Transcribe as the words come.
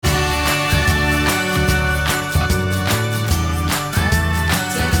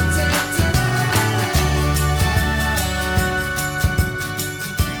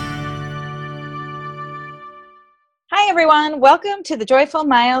everyone. Welcome to the Joyful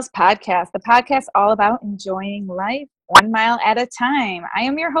Miles podcast, the podcast all about enjoying life 1 mile at a time. I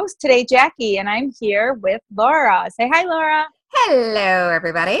am your host today, Jackie, and I'm here with Laura. Say hi, Laura. Hello,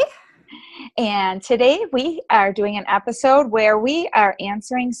 everybody. And today we are doing an episode where we are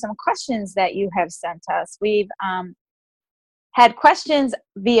answering some questions that you have sent us. We've had questions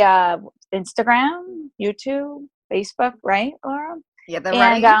via Instagram, YouTube, Facebook, right, Laura? Yeah, the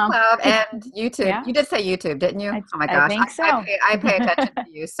Running Club and YouTube. Yeah. You did say YouTube, didn't you? Oh my gosh. I think so. I pay attention to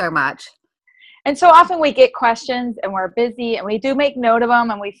you so much. And so often we get questions and we're busy and we do make note of them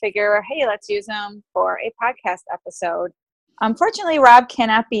and we figure, hey, let's use them for a podcast episode. Unfortunately, Rob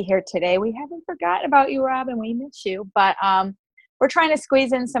cannot be here today. We haven't forgotten about you, Rob, and we miss you. But we're trying to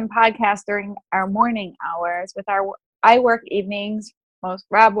squeeze in some podcasts during our morning hours with I work evenings,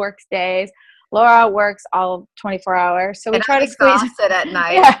 Rob works days. Laura works all 24 hours. So we try to squeeze it at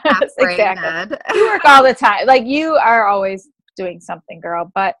night. Yes, exactly. You work all the time. Like you are always doing something, girl.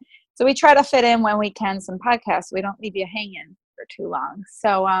 But so we try to fit in when we can some podcasts. So we don't leave you hanging for too long.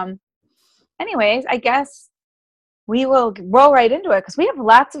 So anyways, I guess we will roll right into it because we have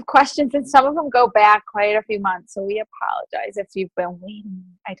lots of questions and some of them go back quite a few months. So we apologize if you've been waiting.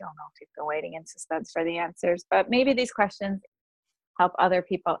 I don't know if you've been waiting in suspense for the answers, but maybe these questions help other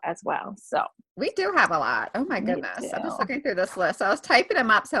people as well. So we do have a lot. Oh my goodness. I'm just looking through this list. I was typing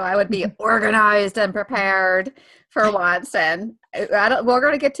them up so I would be organized and prepared for once. And we're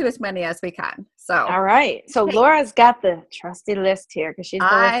going to get to as many as we can. So all right. So Laura's got the trusty list here because she's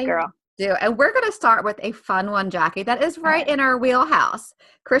the list girl. And we're going to start with a fun one, Jackie. That is right in our wheelhouse.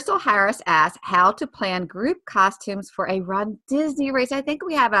 Crystal Harris asked how to plan group costumes for a Run Disney race. I think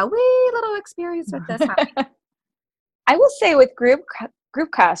we have a wee little experience with this, honey. I will say with group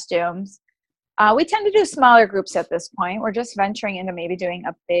costumes, we tend to do smaller groups at this point. We're just venturing into maybe doing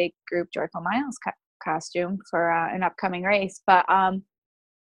a big group Joyful Miles costume for an upcoming race. But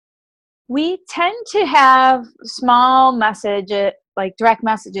we tend to have small messages, like direct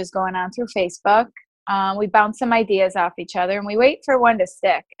messages going on through Facebook. We bounce some ideas off each other and we wait for one to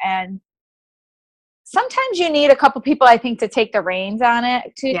stick. And sometimes you need a couple people, I think, to take the reins on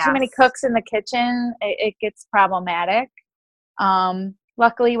it. Too many cooks in the kitchen, it gets problematic.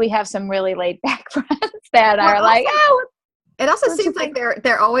 Luckily, we have some really laid back friends that are like, oh. It also seems like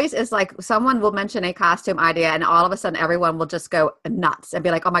there always is like someone will mention a costume idea and all of a sudden everyone will just go nuts and be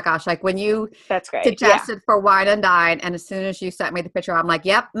like, oh my gosh, like when you suggested for Wine and Dine and as soon as you sent me the picture, I'm like,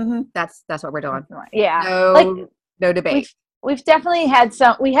 yep, that's what we're doing. Yeah. No debate. We've definitely had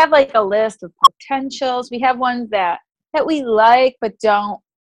some, we have like a list of potentials. We have ones that we like, but don't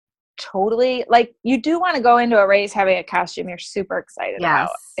totally, like you do want to go into a race having a costume you're super excited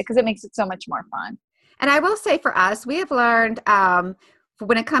about because it makes it so much more fun. And I will say for us, we have learned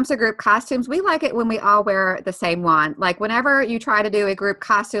when it comes to group costumes, we like it when we all wear the same one. Like whenever you try to do a group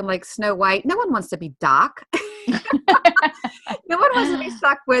costume like Snow White, no one wants to be Doc. No one wants to be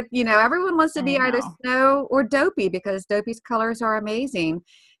stuck with, everyone wants to be either Snow or Dopey because Dopey's colors are amazing.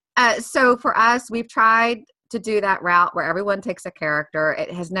 So for us, we've tried to do that route where everyone takes a character.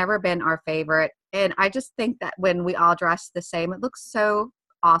 It has never been our favorite. And I just think that when we all dress the same, it looks so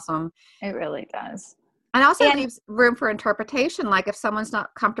awesome. It really does. And also leaves room for interpretation. Like if someone's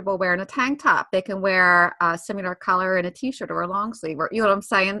not comfortable wearing a tank top, they can wear a similar color in a t-shirt or a long sleeve, or you know what I'm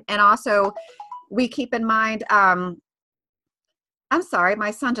saying? And also we keep in mind, I'm sorry,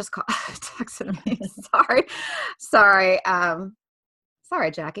 my son just texted me.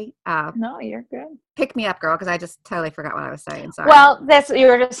 Sorry, Jackie. No, you're good. Pick me up, girl, because I just totally forgot what I was saying. Sorry. Well, that's what you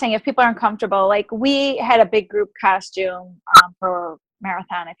were just saying. If people aren't comfortable, like we had a big group costume for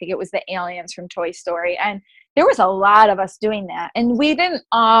marathon. I think it was the aliens from Toy Story. And there was a lot of us doing that. And we didn't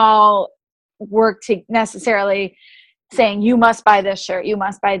all work to necessarily saying, you must buy this shirt, you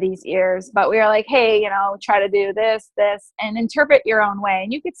must buy these ears. But we were like, hey, try to do this, and interpret your own way.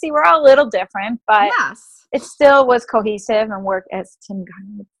 And you could see we're all a little different, but it still was cohesive and worked, as Tim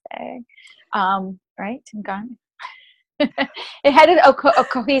Gunn would say. Right, Tim Gunn? It had a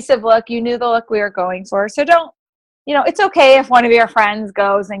cohesive look. You knew the look we were going for. So don't, it's okay if one of your friends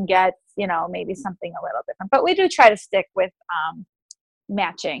goes and gets, maybe something a little different. But we do try to stick with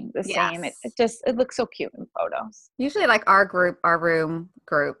matching the same. It looks so cute in photos. Usually like our room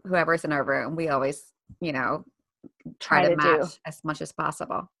group, whoever's in our room, we always, try to match as much as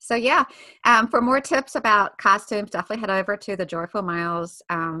possible. So for more tips about costumes, definitely head over to the Joyful Miles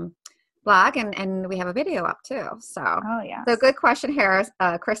blog and we have a video up too. So, so good question here.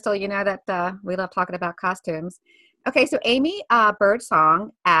 Crystal, you know that we love talking about costumes. Okay, so Amy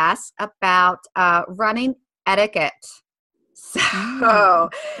Birdsong asked about running etiquette. So,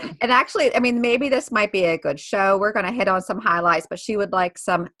 and actually, I mean, maybe this might be a good show. We're going to hit on some highlights, but she would like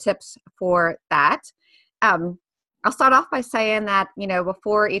some tips for that. I'll start off by saying that, you know,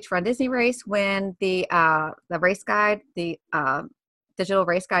 before each Run Disney race, when the race guide, the digital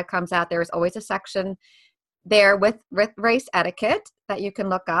race guide comes out, there is always a section there with race etiquette that you can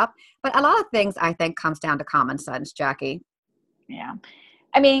look up. But a lot of things, I think, comes down to common sense, Jackie. Yeah.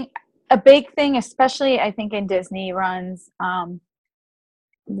 I mean, a big thing, especially I think in Disney runs,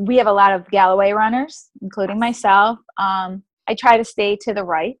 we have a lot of Galloway runners, including myself. I try to stay to the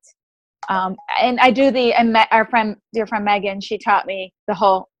right. And I do our dear friend Megan, she taught me the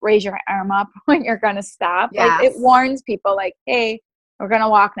whole raise your arm up when you're going to stop. Yes. Like it warns people like, hey, we're going to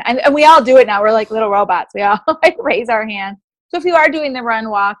walk now. And we all do it now. We're like little robots. We all like raise our hand. So if you are doing the run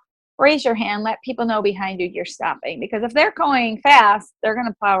walk, raise your hand, let people know behind you you're stopping, because if they're going fast, they're going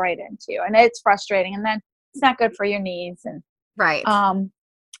to plow right into you, and it's frustrating, and then it's not good for your knees. And right.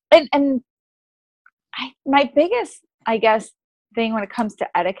 My biggest, I guess, thing when it comes to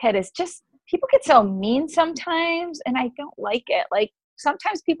etiquette is just people get so mean sometimes, and I don't like it. Like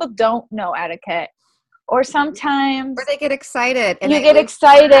sometimes people don't know etiquette, or sometimes or they get excited and you get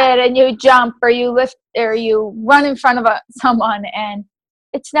excited and you jump or you lift or you run in front of someone, and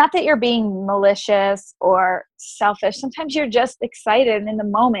it's not that you're being malicious or selfish. Sometimes you're just excited in the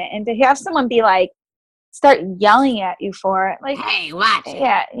moment, and to have someone be like, start yelling at you for it, like, hey, watch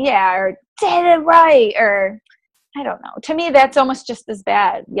it. Yeah, or did it right, or I don't know. To me, that's almost just as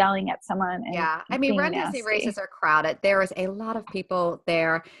bad, yelling at someone. And yeah, I mean, Run Disney races are crowded. There is a lot of people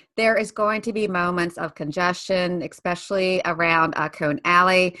there. There is going to be moments of congestion, especially around Cone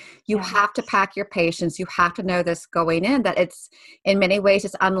Alley. You have to pack your patience. You have to know this going in, that it's in many ways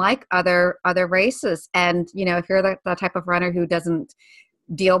it's unlike other races. And you know, if you're the type of runner who doesn't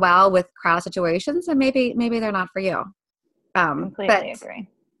deal well with crowd situations, then maybe they're not for you. Completely agree.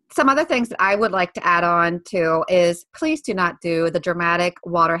 Some other things that I would like to add on to is please do not do the dramatic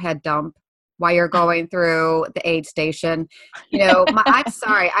waterhead dump while you're going through the aid station. You know, I'm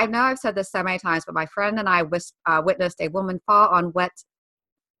sorry. I know I've said this so many times, but my friend and I witnessed a woman fall on wet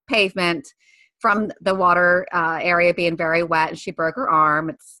pavement from the water area being very wet, and she broke her arm.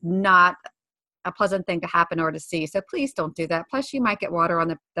 It's not a pleasant thing to happen or to see. So please don't do that. Plus you might get water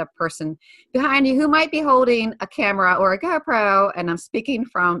on the person behind you who might be holding a camera or a GoPro. And I'm speaking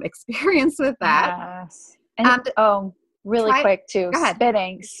from experience with that. Yes. And really quick too,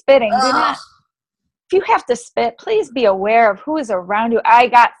 spitting. Do not, if you have to spit, please be aware of who is around you. I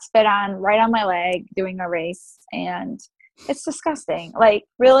got spit on right on my leg doing a race, and it's disgusting. Like,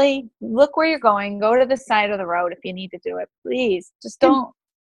 really, look where you're going. Go to the side of the road if you need to do it. Please, just don't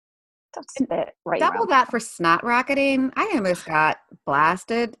spit right double around. That for snot rocketing. I almost got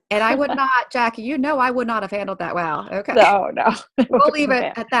blasted, and I would not, Jackie, you know, I would not have handled that well. Okay. No. We'll leave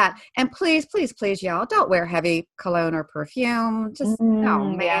it at that. And please, please, please, y'all, don't wear heavy cologne or perfume. Just, no,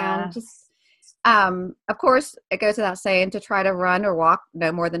 man. Yeah. Just, of course, it goes without saying to try to run or walk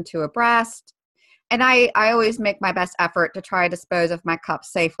no more than 2 abreast. And I always make my best effort to try to dispose of my cup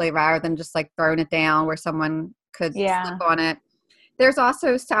safely rather than just like throwing it down where someone could slip on it. There's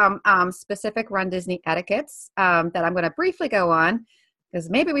also some specific Run Disney etiquettes that I'm going to briefly go on, because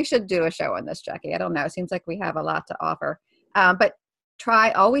maybe we should do a show on this, Jackie. I don't know. It seems like we have a lot to offer. But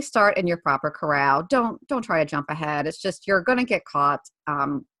always start in your proper corral. Don't try to jump ahead. It's just you're going to get caught,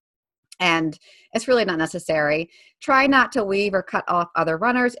 and it's really not necessary. Try not to weave or cut off other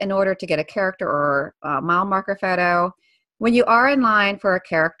runners in order to get a character or mile marker photo. When you are in line for a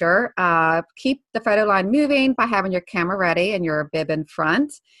character, keep the photo line moving by having your camera ready and your bib in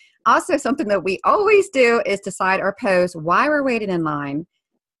front. Also, something that we always do is decide our pose while we're waiting in line.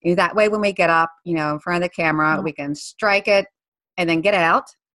 That way, when we get up, you know, in front of the camera, we can strike it and then get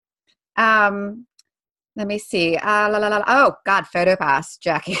out. Let me see. Oh, God, photo pass,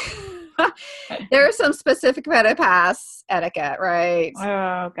 Jackie. There's some specific photo pass etiquette, right?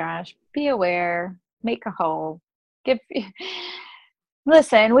 Oh, gosh. Be aware. Make a hole.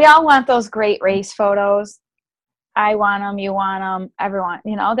 Listen, we all want those great race photos. I want them, you want them, everyone,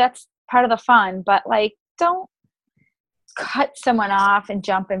 you know, that's part of the fun, but like, don't cut someone off and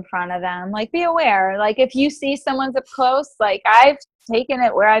jump in front of them. Like, be aware. Like, if you see someone's up close, like, I've taken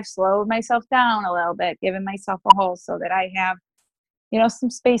it where I've slowed myself down a little bit, given myself a hole so that I have, you know,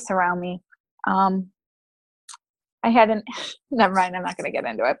 some space around me. Never mind, I'm not going to get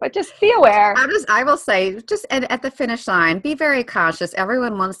into it, but just be aware. I will say, just at the finish line, be very cautious.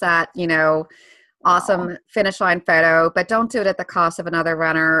 Everyone wants that, you know, awesome finish line photo, but don't do it at the cost of another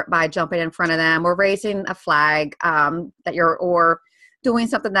runner by jumping in front of them or raising a flag or doing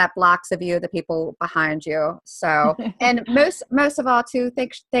something that blocks the view of the people behind you. So, and most of all, too,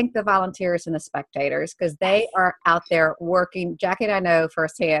 thank the volunteers and the spectators, because they are out there working. Jackie and I know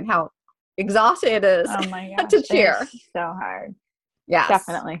firsthand how exhausting it is Oh my gosh, to cheer. so hard. Yes,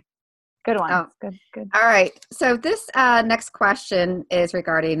 Definitely. Good one. Oh. Good. All right. So this next question is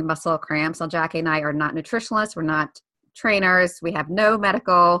regarding muscle cramps. So Jackie and I are not nutritionalists. We're not trainers. We have no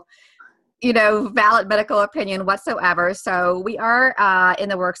medical, valid medical opinion whatsoever. So we are in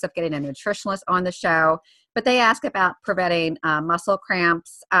the works of getting a nutritionist on the show, but they ask about preventing muscle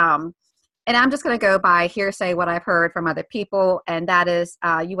cramps. And I'm just going to go by hearsay, what I've heard from other people. And that is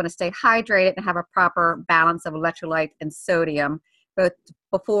you want to stay hydrated and have a proper balance of electrolyte and sodium, both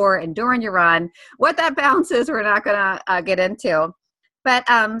before and during your run. What that balance is, we're not going to get into. But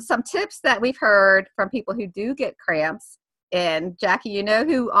some tips that we've heard from people who do get cramps, and Jackie,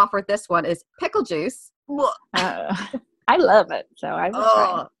 who offered this one, is pickle juice. I love it, so I will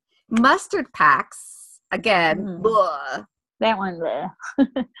try it. Mustard packs, again. That one there.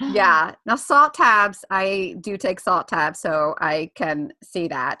 Yeah. Now, salt tabs, I do take salt tabs, so I can see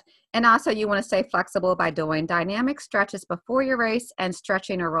that. And also, you want to stay flexible by doing dynamic stretches before your race and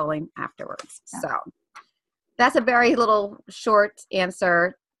stretching or rolling afterwards. Yeah. So that's a very little short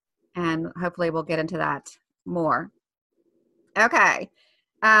answer, and hopefully we'll get into that more. Okay.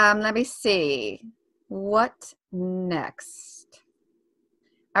 Let me see. What next?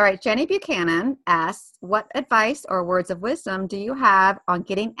 All right. Jenny Buchanan asks, what advice or words of wisdom do you have on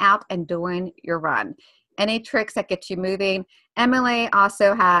getting out and doing your run? Any tricks that get you moving? Emily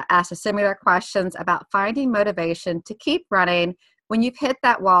also asked a similar questions about finding motivation to keep running when you've hit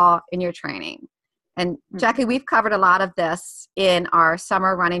that wall in your training. And Jackie, we've covered a lot of this in our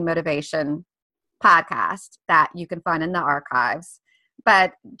summer running motivation podcast that you can find in the archives.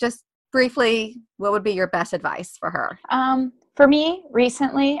 But just briefly, what would be your best advice for her? For me,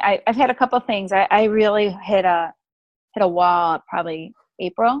 recently, I've had a couple of things. I really hit a wall probably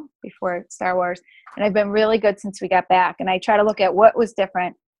April before Star Wars, and I've been really good since we got back. And I try to look at what was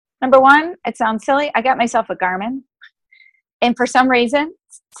different. Number one, it sounds silly, I got myself a Garmin, and for some reason,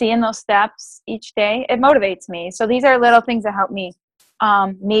 seeing those steps each day, it motivates me. So these are little things that help me.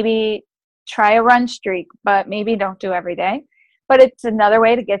 Maybe try a run streak, but maybe don't do every day. But it's another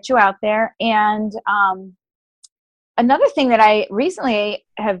way to get you out there. And another thing that I recently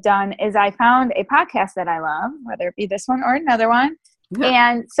have done is I found a podcast that I love, whether it be this one or another one.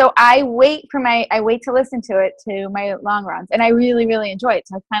 Yeah. And so I wait to listen to it to my long runs, and I really, really enjoy it.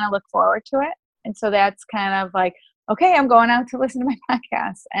 So I kind of look forward to it. And so that's kind of like, okay, I'm going out to listen to my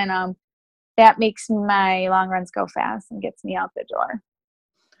podcast. And that makes my long runs go fast and gets me out the door.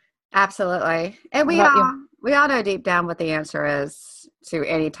 Absolutely. And we all know deep down what the answer is to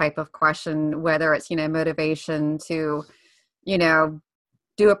any type of question, whether it's, motivation to,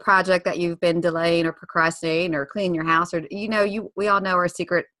 do a project that you've been delaying or procrastinating, or clean your house, or, we all know our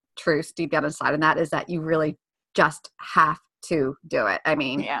secret truth deep down inside. And that is that you really just have to do it. I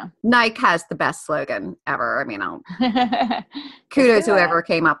mean, yeah. Nike has the best slogan ever. I mean, kudos whoever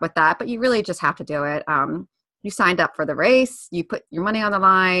came up with that, but you really just have to do it. You signed up for the race, you put your money on the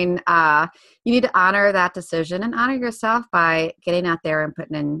line. You need to honor that decision and honor yourself by getting out there and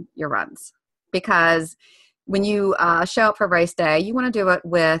putting in your runs. Because when you show up for race day, you want to do it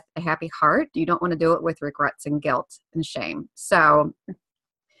with a happy heart. You don't want to do it with regrets and guilt and shame. So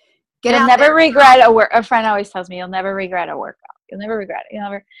you'll never regret a friend always tells me, you'll never regret a workout. You'll never regret it.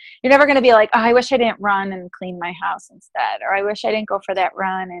 You're never going to be like, oh, I wish I didn't run and clean my house instead. Or I wish I didn't go for that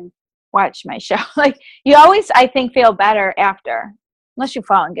run and watch my show. Like, you always, I think, feel better after, unless you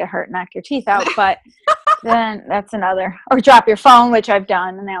fall and get hurt and knock your teeth out. But then that's another, or drop your phone, which I've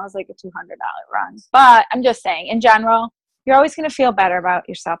done. And that was like a $200 run. But I'm just saying, in general, you're always going to feel better about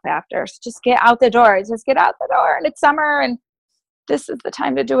yourself after. So just get out the door. Just get out the door. And it's summer, and this is the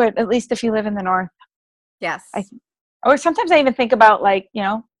time to do it, at least if you live in the north. Yes. Or sometimes I even think about, like,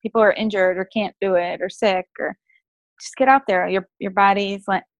 people are injured or can't do it or sick, or just get out there. Your body's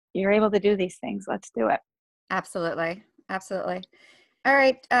like, you're able to do these things. Let's do it. Absolutely. Absolutely. All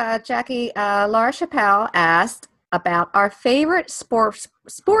right, Jackie, Laura Chappelle asked about our favorite sports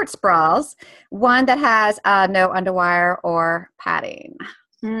bras, one that has no underwire or padding.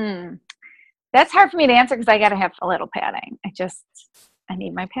 That's hard for me to answer because I got to have a little padding. I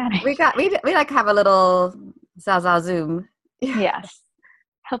need my padding. We like to have a little Zaza Zoom. Yes.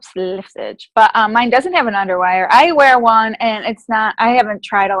 Helps liftage. But mine doesn't have an underwire. I wear one, and I haven't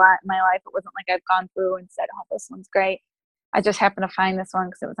tried a lot in my life. It wasn't like I've gone through and said, oh, this one's great. I just happened to find this one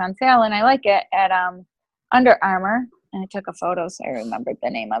because it was on sale, and I like it at Under Armour. And I took a photo, so I remembered the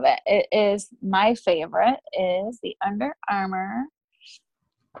name of it. My favorite is the Under Armour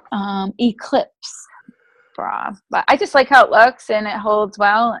Eclipse bra, but I just like how it looks and it holds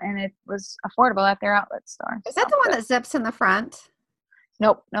well, and it was affordable at their outlet store. Is that the one that zips in the front?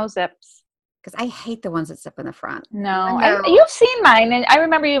 Nope, no zips. Because I hate the ones that zip in the front. No, you've seen mine, and I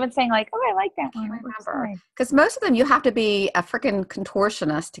remember you even saying like, "Oh, I like that I one." can't remember. Because most of them you have to be a freaking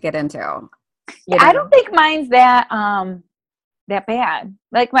contortionist to get into. Yeah, I don't think mine's that that bad.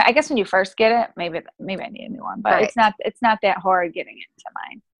 Like, I guess when you first get it, maybe I need a new one, but it's not that hard getting into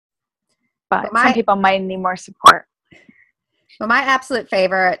mine. But some people might need more support. Well, my absolute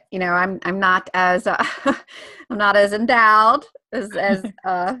favorite, I'm not as I'm not as endowed as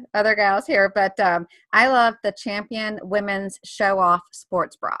other gals here, but I love the Champion Women's Show Off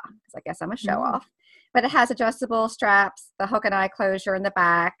Sports Bra, because I guess I'm a show off. But it has adjustable straps, the hook and eye closure in the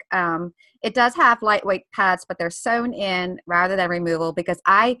back. It does have lightweight pads, but they're sewn in rather than removable, because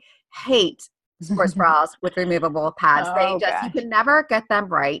I hate sports bras with removable pads. You can never get them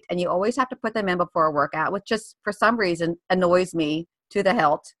right, and you always have to put them in before a workout, which just for some reason annoys me to the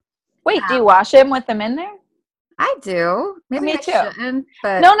hilt. Wait, do you wash them with them in there? I do. Maybe me I too. shouldn't,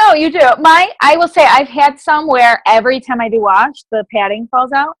 but no, you do. I will say I've had some where every time I do wash, the padding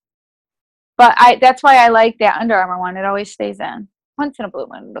falls out. But that's why I like that Under Armour one. It always stays in. Once in a blue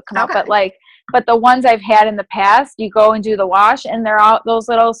moon it'll come out. But the ones I've had in the past, you go and do the wash, and they're all, those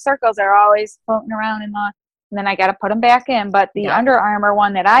little circles are always floating around and then I got to put them back in. But the Under Armour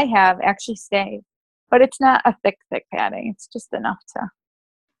one that I have actually stays. But it's not a thick padding. It's just enough to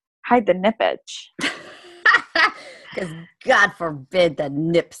hide the nippage. Because God forbid the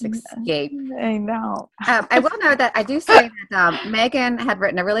nips escape. I know. I will know that I do say that Megan had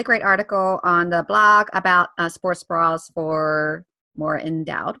written a really great article on the blog about sports bras for more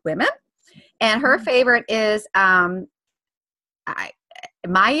endowed women. And her favorite is Maya,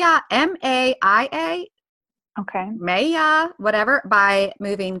 Maia. Okay. Maya, whatever, by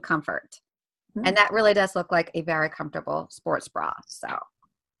Moving Comfort. And that really does look like a very comfortable sports bra. So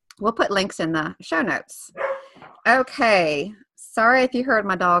we'll put links in the show notes. Okay. Sorry if you heard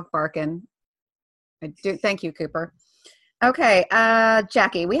my dog barking. I do. Thank you, Cooper. Okay.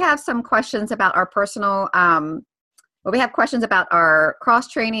 Jackie, we have some questions about our personal, we have questions about our cross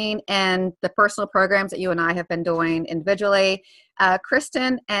training and the personal programs that you and I have been doing individually.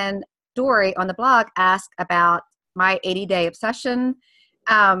 Kristen and Dory on the blog asked about my 80-day obsession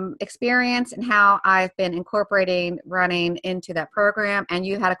experience and how I've been incorporating running into that program. And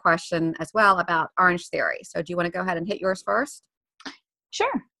you had a question as well about Orange Theory. So do you want to go ahead and hit yours first?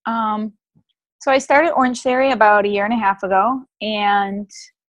 Sure. So I started Orange Theory about 1.5 years ago, and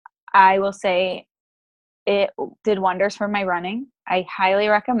I will say it did wonders for my running. I highly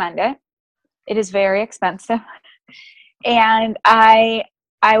recommend it. It is very expensive. And I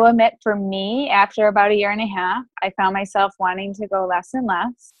will admit, for me, after about 1.5 years, I found myself wanting to go less and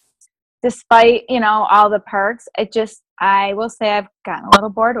less, despite, all the perks. I will say I've gotten a little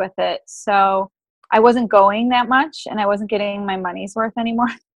bored with it. So I wasn't going that much, and I wasn't getting my money's worth anymore.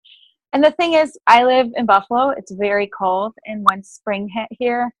 And the thing is, I live in Buffalo. It's very cold. And when spring hit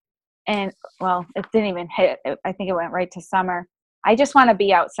here, and well, it didn't even hit. I think it went right to summer. I just want to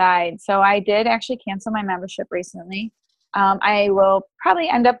be outside. So I did actually cancel my membership recently. I will probably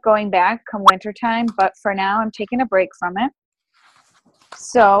end up going back come wintertime, but for now I'm taking a break from it.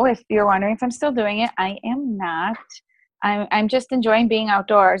 So if you're wondering if I'm still doing it, I am not. I'm just enjoying being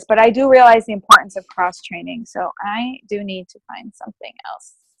outdoors, but I do realize the importance of cross training. So I do need to find something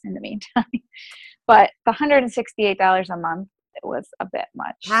else in the meantime. But the $168 a month, it was a bit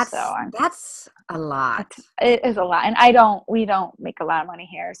much. That's a lot. It is a lot. And we don't make a lot of money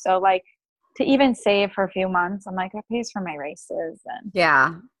here. So like to even save for a few months, I'm like, that pays for my races.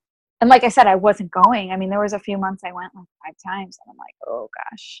 And like I said, I wasn't going. I mean, there was a few months I went like 5 times and I'm like, oh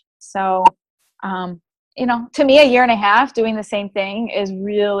gosh. So, to me, 1.5 years doing the same thing is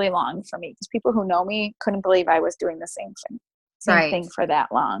really long for me, because people who know me couldn't believe I was doing the same thing for that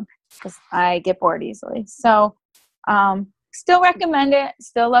long, because I get bored easily. So, still recommend it.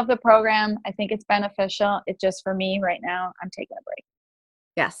 Still love the program. I think it's beneficial. It's just for me right now, I'm taking a break.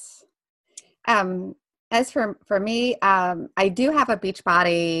 Yes. As for me, I do have a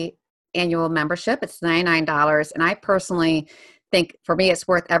Beachbody annual membership. It's $99. And I personally think for me, it's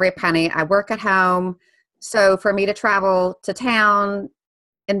worth every penny. I work at home. So for me to travel to town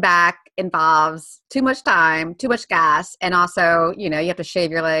and back involves too much time, too much gas. And also, you have to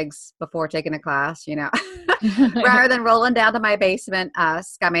shave your legs before taking a class, rather than rolling down to my basement,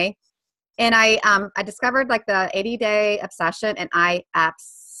 scummy. And I discovered like the 80-day obsession, and I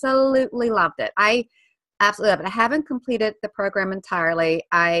absolutely loved it. I absolutely love it. I haven't completed the program entirely.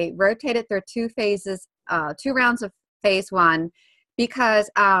 I rotated through 2 phases, 2 rounds of phase 1, because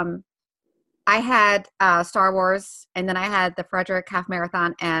I had Star Wars, and then I had the Frederick Half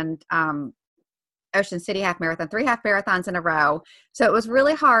Marathon and Ocean City Half Marathon, 3 half marathons in a row. So it was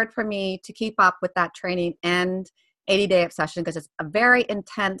really hard for me to keep up with that training and 80-day obsession, because it's a very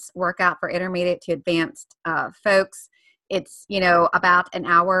intense workout for intermediate to advanced folks. It's, about an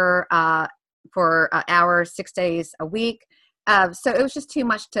hour for an hour, 6 days a week. So it was just too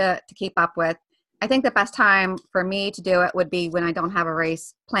much to keep up with. I think the best time for me to do it would be when I don't have a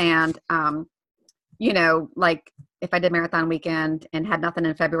race planned. Like if I did marathon weekend and had nothing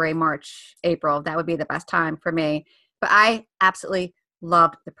in February, March, April, that would be the best time for me. But I absolutely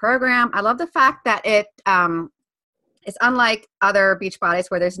loved the program. I love the fact that it's unlike other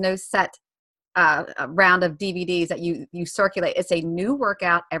Beachbodies where there's no set round of DVDs that you circulate. It's a new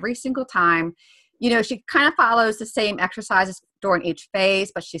workout every single time. She kind of follows the same exercises during each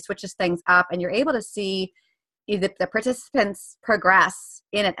phase, but she switches things up, and you're able to see the participants progress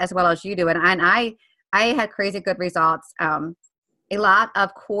in it as well as you do. And I had crazy good results. A lot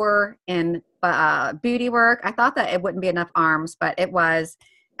of core and booty work. I thought that it wouldn't be enough arms, but it was.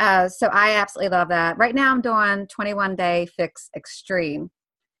 So I absolutely love that. Right now I'm doing 21-day fix extreme.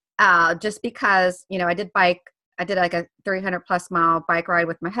 Just because, I did like a 300 plus mile bike ride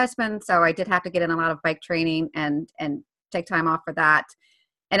with my husband. So I did have to get in a lot of bike training and take time off for that.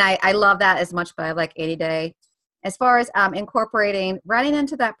 And I love that as much, but I like 80-day. As far as incorporating running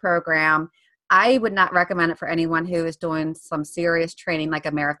into that program, I would not recommend it for anyone who is doing some serious training like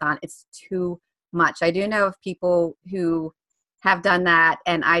a marathon. It's too much. I do know of people who have done that,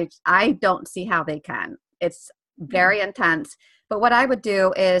 and I don't see how they can. It's very intense. But what I would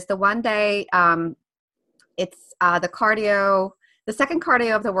do is the one day, it's the cardio, the second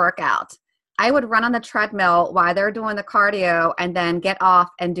cardio of the workout. I would run on the treadmill while they're doing the cardio and then get off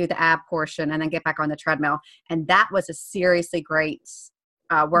and do the ab portion and then get back on the treadmill. And that was a seriously great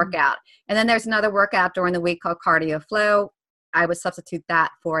workout. And then there's another workout during the week called cardio flow. I would substitute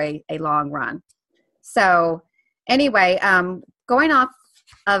that for a long run. So anyway, going off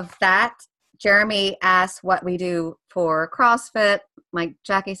of that, Jeremy asked what we do for CrossFit. Like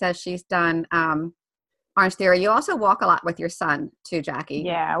Jackie says, she's done Orange Theory. You also walk a lot with your son too, Jackie.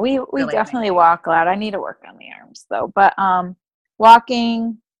 Yeah, we really definitely walk a lot. I need to work on the arms though. But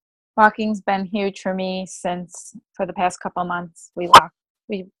walking's been huge for me for the past couple of months. We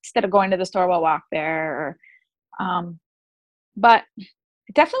instead of going to the store, we'll walk there. But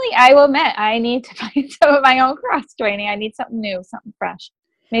definitely, I will admit, I need to find some of my own cross training. I need something new, something fresh.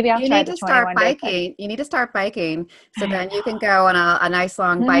 Maybe I'll try the 21 day thing. You need to start biking, so then you can go on a nice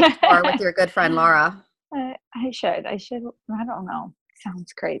long bike tour with your good friend Laura. I should. I don't know.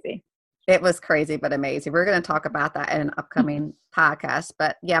 Sounds crazy. It was crazy, but amazing. We're going to talk about that in an upcoming podcast.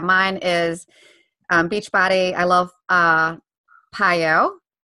 But yeah, mine is Beachbody. I love PiYo.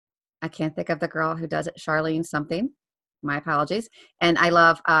 I can't think of the girl who does it. Charlene something. My apologies. And I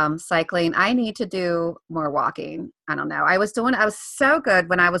love cycling. I need to do more walking. I don't know. I was so good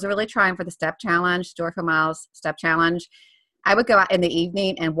when I was really trying for the step challenge, Joy for Miles step challenge. I would go out in the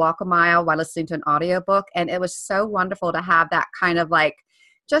evening and walk a mile while listening to an audiobook. And it was so wonderful to have that kind of like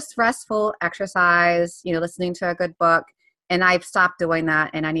just restful exercise, listening to a good book. And I've stopped doing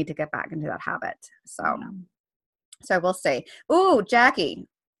that, and I need to get back into that habit. So we'll see. Ooh, Jackie.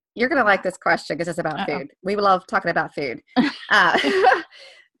 You're going to like this question because it's about food. We love talking about food.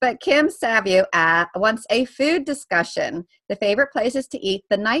 But Kim Savio wants a food discussion. The favorite places to eat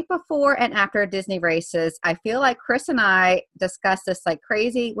the night before and after Disney races. I feel like Chris and I discuss this like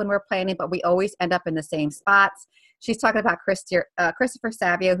crazy when we're planning, but we always end up in the same spots. She's talking about Christopher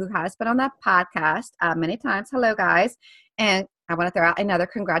Savio, who has been on that podcast many times. Hello, guys. And I want to throw out another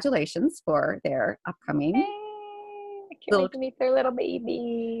congratulations for their upcoming Can't wait to meet their little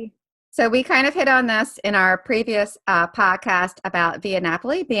baby. So we kind of hit on this in our previous podcast about Via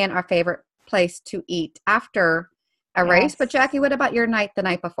Napoli being our favorite place to eat after a race. But Jackie, what about your the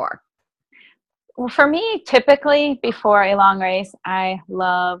night before? Well, for me, typically before a long race, I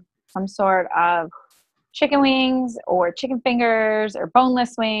love some sort of chicken wings or chicken fingers or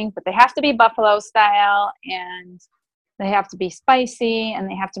boneless wings, but they have to be buffalo style, and they have to be spicy, and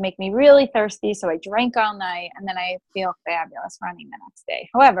they have to make me really thirsty. So I drank all night, and then I feel fabulous running the next day.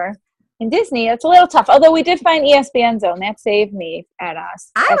 However, in Disney, it's a little tough. Although we did find ESPN Zone, that saved me at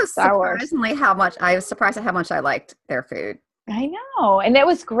us. I was surprised at how much I liked their food. I know, and it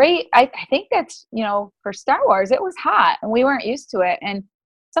was great. I think that's for Star Wars, it was hot, and we weren't used to it, and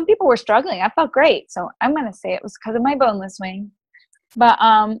some people were struggling. I felt great, so I'm gonna say it was because of my boneless wing. But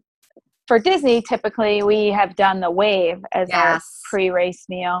for Disney, typically we have done the wave as our pre-race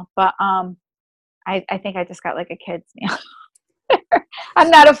meal, but I think I just got like a kid's meal. I'm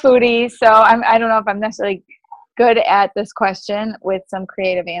not a foodie, so I don't know if I'm necessarily good at this question with some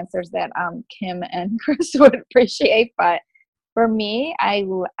creative answers that Kim and Chris would appreciate. But for me, I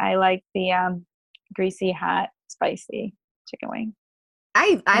like the greasy, hot, spicy chicken wing.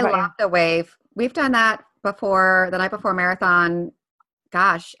 What I about love you? the wave. We've done that before the night before marathon.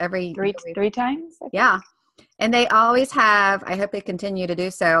 Gosh, every year Three times, I think. yeah. And they always have, I hope they continue to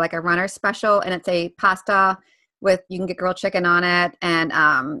do so, like a runner special, and it's a pasta with, you can get grilled chicken on it and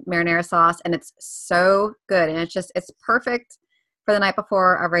marinara sauce, and it's so good. And it's perfect for the night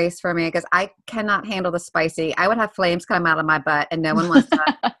before a race for me because I cannot handle the spicy. I would have flames come out of my butt, and no one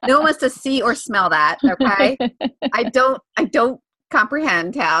wants to see or smell that. Okay, I don't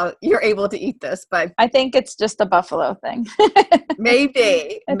comprehend how you're able to eat this, but I think it's just a buffalo thing.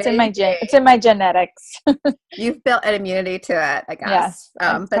 maybe It's in my genetics. you've built an immunity to it, I guess. Yes,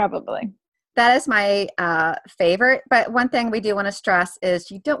 But probably. that is my favorite. But one thing we do want to stress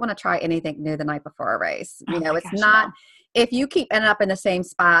is you don't want to try anything new the night before a race. Oh my It's gosh, not, no. if you keep ending up in the same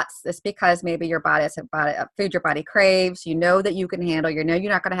spots, it's because maybe your body has a food your body craves. You know that you can handle, you know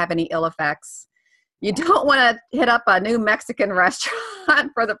you're not going to have any ill effects. You don't want to hit up a new Mexican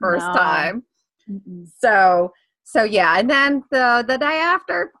restaurant for the first No. time. Mm-mm. So yeah. And then the day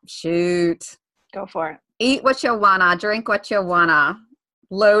after, shoot, Go for it. eat what you wanna, drink what you wanna.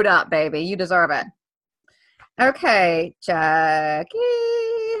 Load up, baby. You deserve it. Okay, Jackie.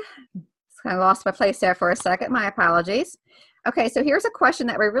 I lost my place there for a second. My apologies. Okay, so here's a question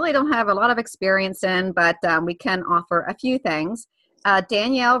that we really don't have a lot of experience in, but we can offer a few things.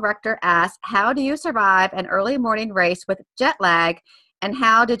 Danielle Rector asks, how do you survive an early morning race with jet lag, and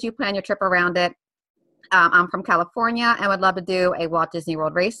how did you plan your trip around it? I'm from California and would love to do a Walt Disney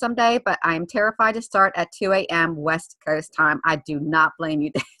World race someday, but I'm terrified to start at 2 a.m. West Coast time. I do not blame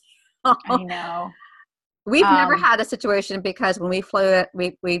you, I Danielle. know. We've never Um, had a situation because when we flew it,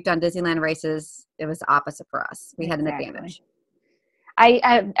 we've done Disneyland races. It was the opposite for us. We had an exactly. advantage.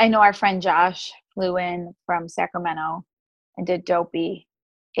 I know our friend Josh flew in from Sacramento and did Dopey,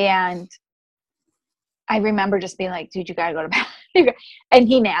 and I remember just being like, "Dude, you gotta go to bed." And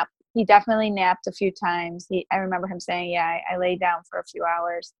he napped. He definitely napped a few times. I remember him saying, "Yeah, I laid down for a few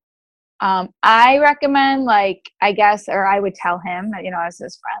hours." I recommend, like, I guess, or I would tell him, as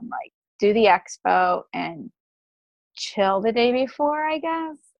his friend, like, do the expo and chill the day before, I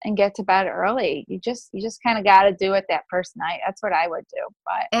guess, and get to bed early. You just kind of got to do it that first night. That's what I would do.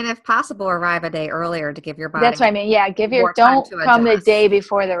 But And if possible, arrive a day earlier to give your that's what I body mean. Yeah, more time don't to come the day adjust.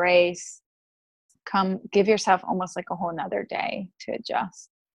 before the race. Give yourself almost like a whole nother day to adjust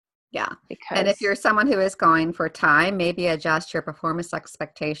Yeah. And if because you're someone who is going for time, maybe adjust your performance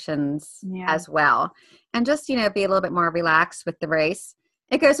expectations yeah, as well. And just, be a little bit more relaxed with the race.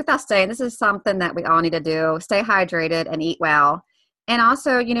 It goes without saying, this is something that we all need to do. Stay hydrated and eat well. And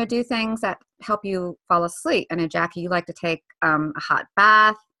also, do things that help you fall asleep. I know, Jackie, you like to take a hot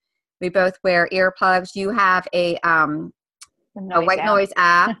bath. We both wear earplugs. You have the a noise white app. noise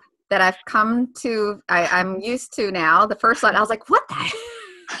app that I'm used to now. The first line, I was like, what the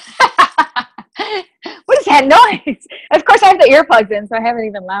What is that noise? Of course, I have the earplugs in, so I have it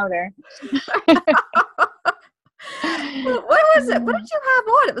even louder. What was it? What did you have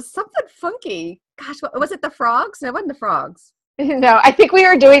on? It was something funky. Gosh, what was it? The frogs? No, it wasn't the frogs. No, I think we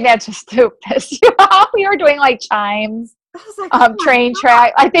were doing that just to piss you off. We were doing like chimes, I was like, oh my train God.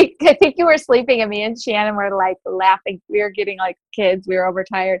 track. I think you were sleeping, and me and Shannon were like laughing. We were getting like kids. We were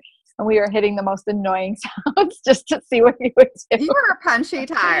overtired, and we were hitting the most annoying sounds just to see what you would do. You were punchy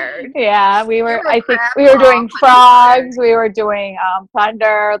tired. Yeah, we You were. were I think crab we were claw doing punchy tired. frogs. We were doing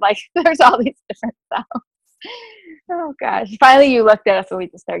thunder. Like there's all these different sounds. Oh gosh! Finally, you looked at us, and we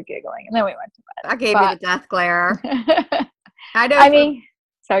just started giggling, and then we went I gave you the to death glare. bed. I know I for mean,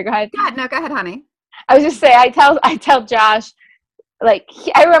 sorry. Go ahead. God, no, go ahead, honey. I was just saying. I tell Josh, like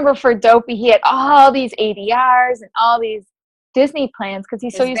I remember for Dopey, he had all these ADRs and all these Disney plans because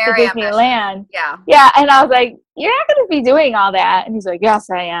he's so It's used to very ambitious. Disneyland. Yeah. Yeah, and I was like, "You're not going to be doing all that," and he's like, "Yes,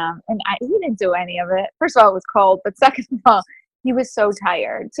 I am." And he didn't do any of it. First of all, it was cold, but second of all, he was so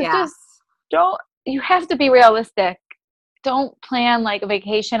tired. So Yes. just don't. You have to be realistic. Don't plan like a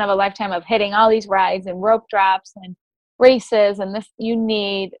vacation of a lifetime of hitting all these rides and rope drops and races and this. You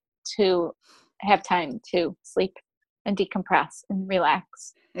need to have time to sleep and decompress and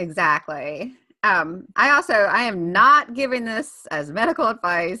relax. Exactly. I am not giving this as medical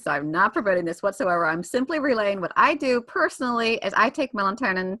advice. I'm not promoting this whatsoever. I'm simply relaying what I do personally is I take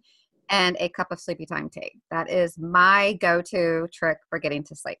melatonin and a cup of sleepy time tea. That is my go-to trick for getting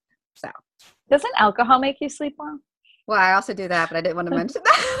to sleep. So, Doesn't alcohol make you sleep well? well, I also do that, but I didn't want to mention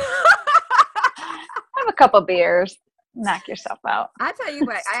that. Have a couple beers. knock yourself out. I tell you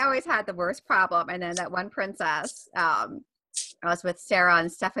what, I always had the worst problem. And then that one princess, I was with Sarah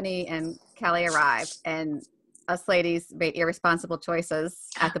and Stephanie and Kelly arrived, and us ladies made irresponsible choices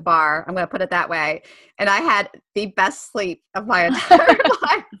at the bar. I'm going to put it that way. And I had the best sleep of my entire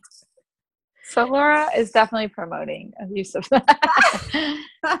life. So Laura is definitely promoting use of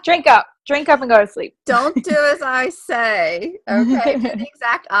that. Drink up and go to sleep. Don't do as I say. Okay. Do the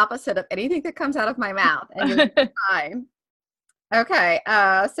exact opposite of anything that comes out of my mouth, and you'll be fine. Okay,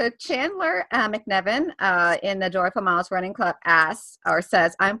 so Chandler McNevin in the Joyful Miles Running Club asks or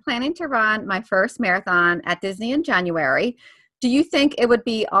says, I'm planning to run my first marathon at Disney in January. Do you think it would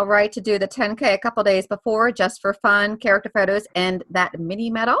be all right to do the 10K a couple days before just for fun, character photos, and that mini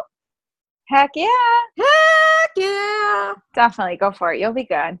medal? Heck yeah. Heck yeah. Definitely go for it. You'll be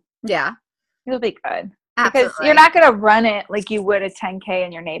good. Yeah. You'll be good. Absolutely. Because you're not going to run it like you would a 10K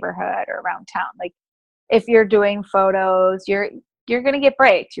in your neighborhood or around town. Like, if you're doing photos, you're going to get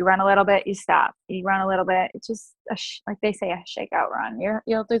breaks. You run a little bit, you stop. You run a little bit. It's just like they say, a shakeout run.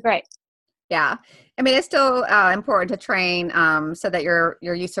 You'll do great. Yeah, I mean, it's still important to train so that you're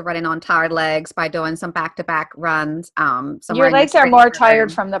used to running on tired legs by doing some back-to-back runs. Your legs are more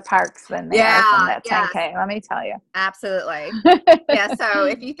tired from the parks than they are from that 10K. Yes. Let me tell you. Absolutely. Yeah. So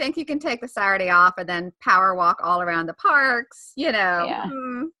if you think you can take the Saturday off and then power walk all around the parks,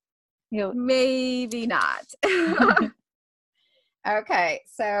 maybe not. Okay.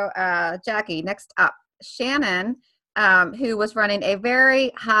 So Jackie, next up, Shannon, who was running a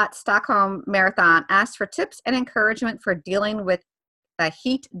very hot Stockholm marathon, asked for tips and encouragement for dealing with the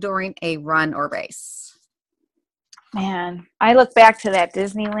heat during a run or race. Man, I look back to that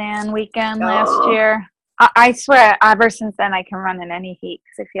Disneyland weekend last year. I swear, ever since then, I can run in any heat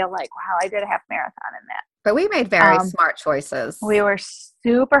because I feel like, wow, I did a half marathon in that. But we made very smart choices. We were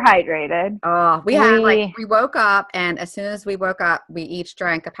super hydrated. Oh, we woke up, and as soon as we woke up, we each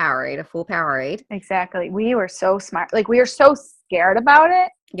drank a full Powerade. Exactly. We were so smart. Like, we were so scared about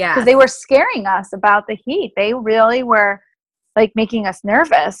it. Yeah. Because they were scaring us about the heat. They really were, like, making us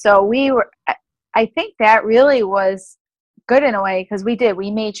nervous. So I think that really was good in a way because we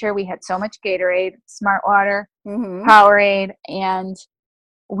made sure we had so much Gatorade, Smart Water, Powerade, and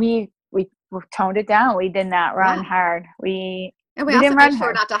we toned it down. We did not run hard. We also made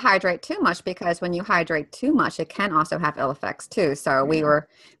sure not to hydrate too much because when you hydrate too much, it can also have ill effects too. So we were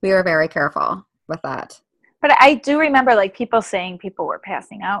very careful with that. But I do remember like people saying people were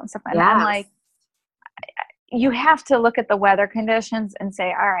passing out and stuff. And I'm like, you have to look at the weather conditions and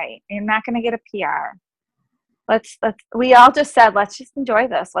say, all right, you're not going to get a PR. We all just said, let's just enjoy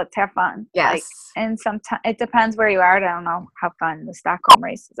this. Let's have fun. Yes. And sometimes it depends where you are. I don't know how fun the Stockholm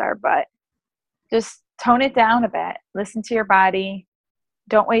races are, but just tone it down a bit. Listen to your body.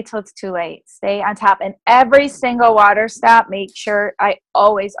 Don't wait till it's too late. Stay on top. And every single water stop, make sure I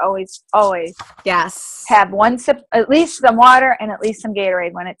always have one sip, at least some water and at least some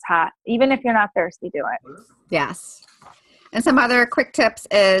Gatorade when it's hot. Even if you're not thirsty, do it. Yes. And some other quick tips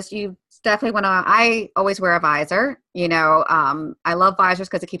is you definitely want to, I always wear a visor. I love visors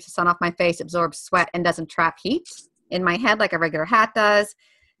because it keeps the sun off my face, absorbs sweat, and doesn't trap heat in my head like a regular hat does.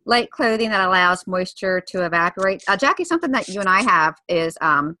 Light clothing that allows moisture to evaporate. Jackie, something that you and I have is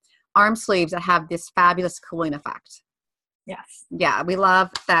arm sleeves that have this fabulous cooling effect. Yes. Yeah, we love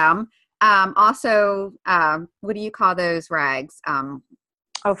them. Also, what do you call those rags?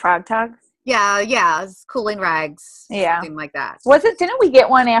 Frog togs? Yeah, cooling rags. Yeah. Something like that. Didn't we get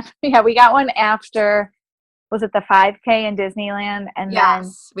one after? Yeah, we got one after, was it the 5K in Disneyland? And then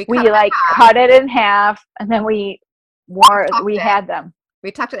we cut it in half and then we had them. We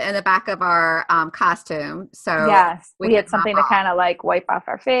tucked it in the back of our costume. So yes, we had something to kind of like wipe off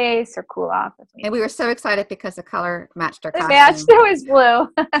our face or cool off. And we were so excited because the color matched our costume. It was blue.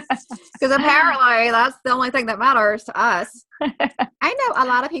 Because apparently that's the only thing that matters to us. I know a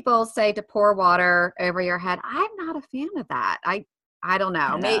lot of people say to pour water over your head. I'm not a fan of that. I don't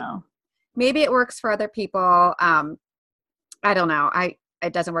know. Maybe it works for other people. I don't know.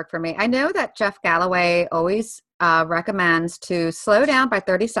 It doesn't work for me. I know that Jeff Galloway always recommends to slow down by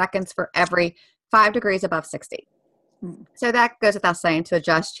 30 seconds for every 5 degrees above 60. So that goes without saying to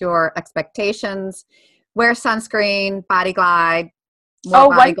adjust your expectations. Wear sunscreen, body glide.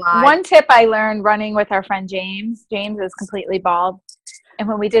 One tip I learned running with our friend James. James is completely bald. And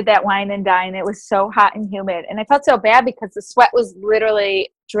when we did that wine and dine, it was so hot and humid. And I felt so bad because the sweat was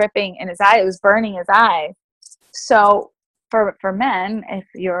literally dripping in his eye. It was burning his eye. So for men, if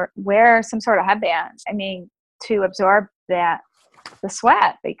wear some sort of headband, to absorb the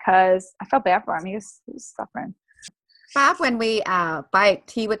sweat, because I felt bad for him. He was suffering. Bob, when we biked,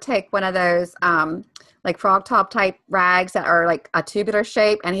 he would take one of those like frog top type rags that are like a tubular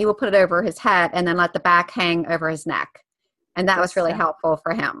shape, and he will put it over his head and then let the back hang over his neck. And that was really helpful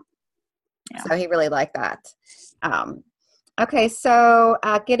for him. Yeah. So he really liked that. Okay, so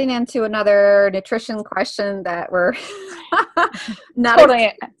getting into another nutrition question that we're not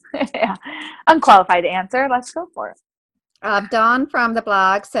totally unqualified to answer. Let's go for it. Dawn from the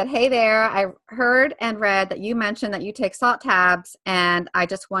blog said, hey there, I heard and read that you mentioned that you take salt tabs, and I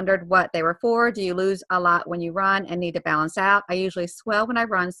just wondered what they were for. Do you lose a lot when you run and need to balance out? I usually swell when I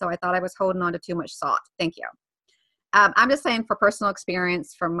run, so I thought I was holding on to too much salt. Thank you. I'm just saying, for personal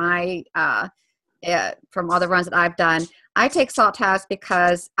experience from my from all the runs that I've done, I take salt tabs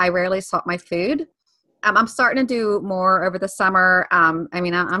because I rarely salt my food. I'm starting to do more over the summer. I'm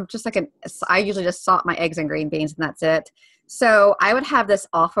just like I usually just salt my eggs and green beans, and that's it. So I would have this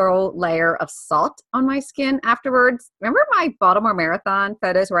awful layer of salt on my skin afterwards. Remember my Baltimore Marathon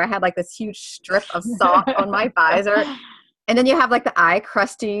photos where I had like this huge strip of salt on my visor? And then you have like the eye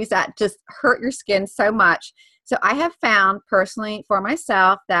crusties that just hurt your skin so much. So I have found personally for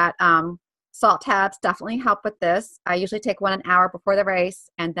myself that salt tabs definitely help with this. I usually take one an hour before the race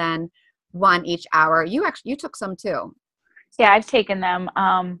and then one each hour. You took some too. Yeah, I've taken them.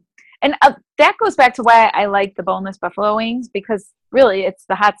 And that goes back to why I like the boneless buffalo wings, because really it's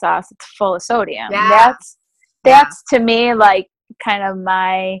the hot sauce. It's full of sodium. Yeah. That's to me like kind of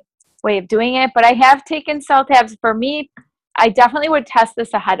my way of doing it. But I have taken salt tabs. For me, I definitely would test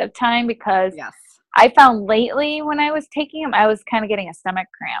this ahead of time, because I found lately when I was taking them, I was kind of getting a stomach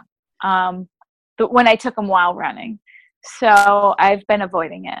cramp. But when I took them while running. So I've been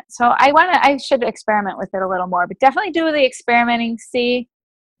avoiding it. So I should experiment with it a little more, but definitely do the experimenting, see,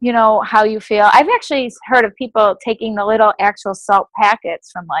 how you feel. I've actually heard of people taking the little actual salt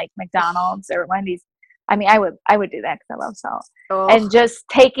packets from like McDonald's or Wendy's. I mean, I would do that because I love salt. And just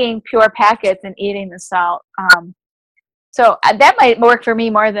taking pure packets and eating the salt. So that might work for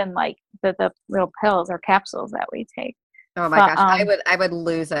me more than like the little pills or capsules that we take. Oh my gosh, I would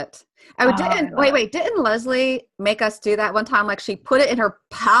lose it. Didn't Leslie make us do that one time? Like she put it in her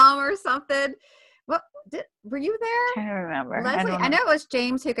palm or something. Were you there? I don't remember. Leslie, I know it was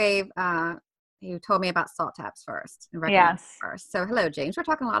James who who told me about salt tabs first. Yes. First. So hello, James. We're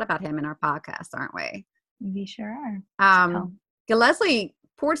talking a lot about him in our podcast, aren't we? We sure are. Leslie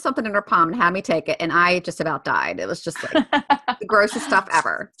poured something in her palm and had me take it, and I just about died. It was just like the grossest stuff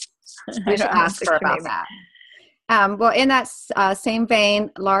ever. We should ask her about that. Well, in that same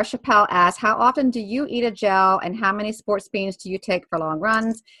vein, Laura Chappelle asks, how often do you eat a gel, and how many sports beans do you take for long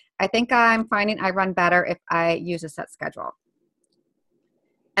runs? I think I'm finding I run better if I use a set schedule.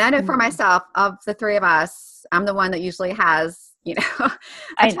 And I know for myself, of the three of us, I'm the one that usually has, a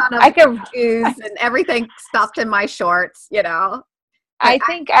ton of booze and everything stuffed in my shorts, I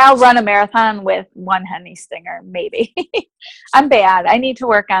think I'll run a marathon with one Henny Stinger, maybe. I'm bad. I need to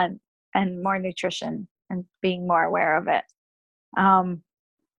work on more nutrition and being more aware of it.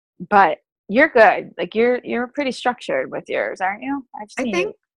 But you're good. Like you're pretty structured with yours, aren't you? I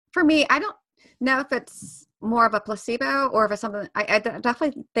think for me, I don't know if it's more of a placebo or if it's something. I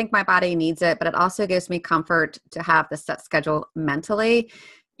definitely think my body needs it, but it also gives me comfort to have the set schedule mentally.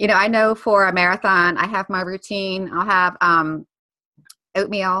 I know for a marathon, I have my routine. I'll have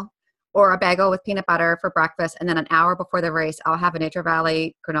oatmeal or a bagel with peanut butter for breakfast, and then an hour before the race, I'll have a Nature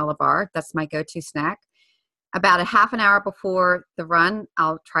Valley granola bar. That's my go-to snack. About a half an hour before the run,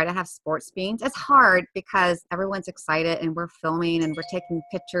 I'll try to have sports beans. It's hard because everyone's excited and we're filming and we're taking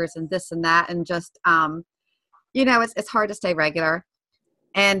pictures and this and that. And just, it's hard to stay regular.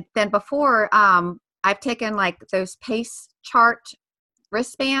 And then before, I've taken like those pace chart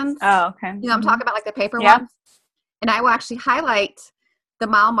wristbands. Oh, okay. I'm talking about like the paper ones. And I will actually highlight the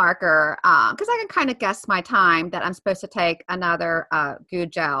mile marker because I can kind of guess my time that I'm supposed to take another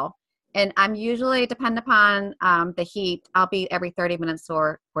Good gel. And I'm usually, depending upon the heat, I'll be every 30 minutes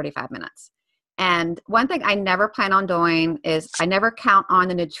or 45 minutes. And one thing I never plan on doing is I never count on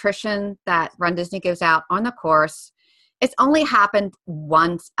the nutrition that Run Disney gives out on the course. It's only happened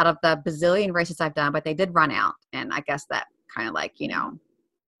once out of the bazillion races I've done, but they did run out. And I guess that kind of like,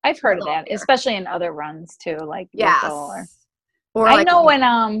 I've heard of that, especially in other runs too, like local or I know when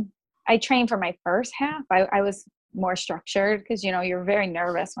I trained for my first half, I was more structured because you're very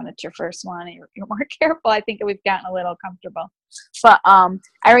nervous when it's your first one and you're more careful. I think we've gotten a little comfortable, but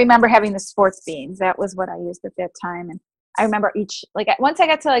I remember having the sports beans. That was what I used at that time. And I remember once I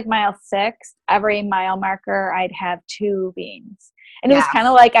got to like mile 6, every mile marker I'd have 2 beans. And it was Yes. kind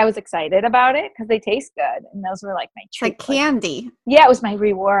of like I was excited about it because they taste good. And those were like my It's like treat. candy. Yeah, it was my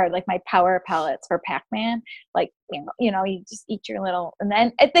reward, like my power pellets for Pac-Man. Like, you just eat your little, and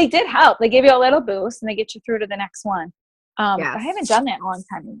then they did help. They give you a little boost and they get you through to the next one. Yes. I haven't done that in a long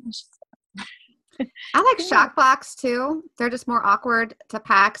time. I like shock blocks too. They're just more awkward to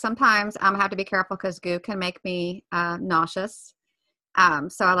pack. Sometimes I have to be careful because goo can make me nauseous.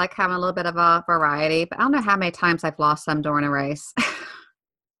 So I like having a little bit of a variety, but I don't know how many times I've lost some during a race.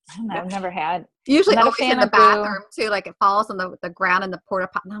 I don't know, I've never had. Usually I'm not a always fan in the of goo. bathroom too, like it falls on the ground in the porta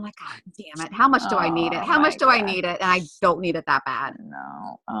potty. And I'm like, God damn it. How much do I need it? Oh How much my do I gosh. need it? And I don't need it that bad.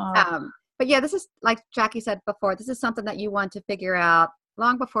 No. Oh. But yeah, this is like Jackie said before, this is something that you want to figure out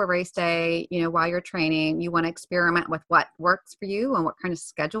long before race day, while you're training. You want to experiment with what works for you and what kind of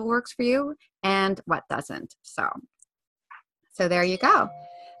schedule works for you and what doesn't. So there you go.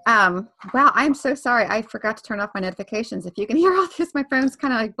 Wow, I'm so sorry. I forgot to turn off my notifications. If you can hear all this, my phone's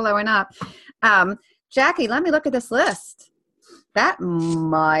kind of like blowing up. Jackie, let me look at this list. That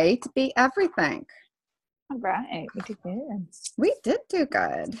might be everything. All right. We did good. We did do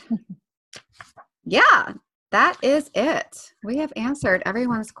good. Yeah, that is it. We have answered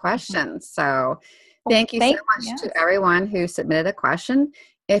everyone's questions. So thank you so much to everyone who submitted a question.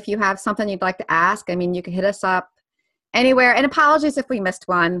 If you have something you'd like to ask, you can hit us up anywhere. And apologies if we missed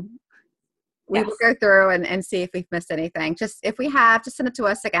one. We will go through and see if we've missed anything. If we have, just send it to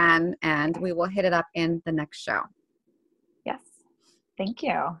us again and we will hit it up in the next show. Yes. Thank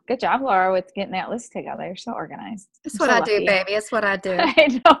you. Good job, Laura, with getting that list together. You're so organized. It's what I do, baby. It's what I do. I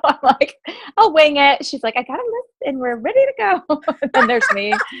know. I'm like, I'll wing it. She's like, I got a list and we're ready to go. And then there's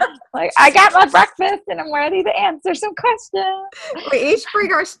me. Like, I got my breakfast and I'm ready to answer some questions. We each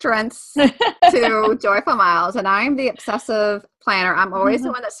bring our strengths to Joyful Miles, and I'm the obsessive planner. I'm always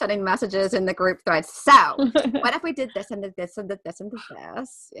the one that's sending messages in the group thread. So what if we did this and did this and did this and did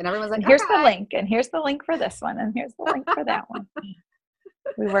this? And everyone's like, and here's the link, and here's the link for this one, and here's the link for that one.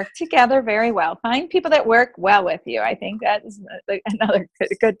 We work together very well. Find people that work well with you. I think that is another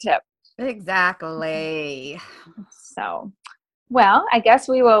good tip. Exactly. So, well, I guess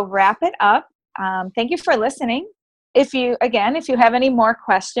we will wrap it up. Thank you for listening. If you have any more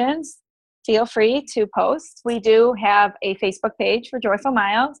questions, feel free to post. We do have a Facebook page for Joyful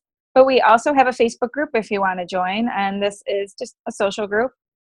Miles, but we also have a Facebook group if you want to join. And this is just a social group.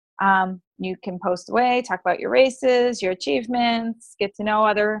 You can post away, talk about your races, your achievements, get to know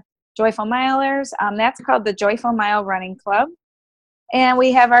other Joyful Milers. That's called the Joyful Mile Running Club. And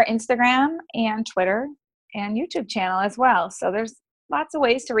we have our Instagram and Twitter and YouTube channel as well. So there's lots of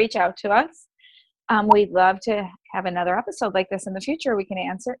ways to reach out to us. We'd love to have another episode like this in the future. We can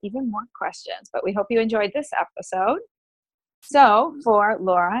answer even more questions, but we hope you enjoyed this episode. So for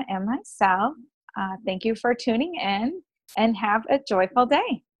Laura and myself, thank you for tuning in and have a joyful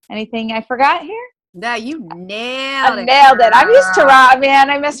day. Anything I forgot here? No, you nailed it. Nailed it. I'm used to Rob, man.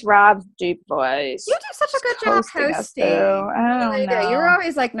 I miss Rob's deep voice. You do such a good job hosting. I don't know. You were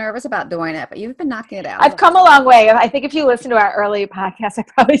always like nervous about doing it, but you've been knocking it out. I've come a long way. I think if you listen to our early podcast, I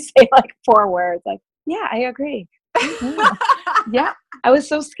probably say like 4 words. Like, yeah, I agree. Mm-hmm. Yeah, I was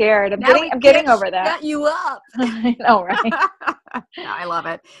so scared. I'm getting over that. Shut you up. I know, right? I love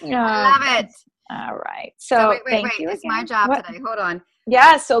it. I love it. All right. So wait. Thank you. It's my job today. Hold on.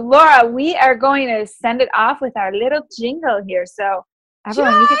 Yeah. So Laura, we are going to send it off with our little jingle here. So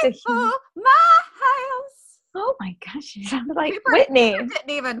everyone, you get to hear. Miles. Oh my gosh, you sounded like Whitney. Cooper didn't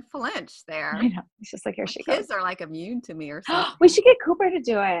even flinch there. I know. It's just like, here she goes. Kids are like immune to me or something. We should get Cooper to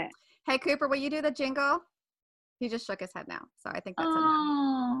do it. Hey, Cooper, will you do the jingle? He just shook his head now. So I think that's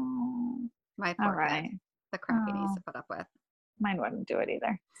enough. My poor kid. The crap he needs to put up with. Mine wouldn't do it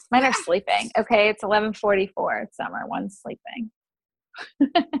either. Mine are sleeping. Okay, it's 11:44. It's summer. One's sleeping.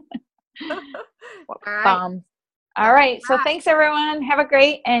 All right. So thanks, everyone. Have a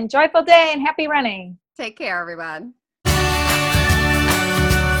great and joyful day and happy running. Take care, everyone.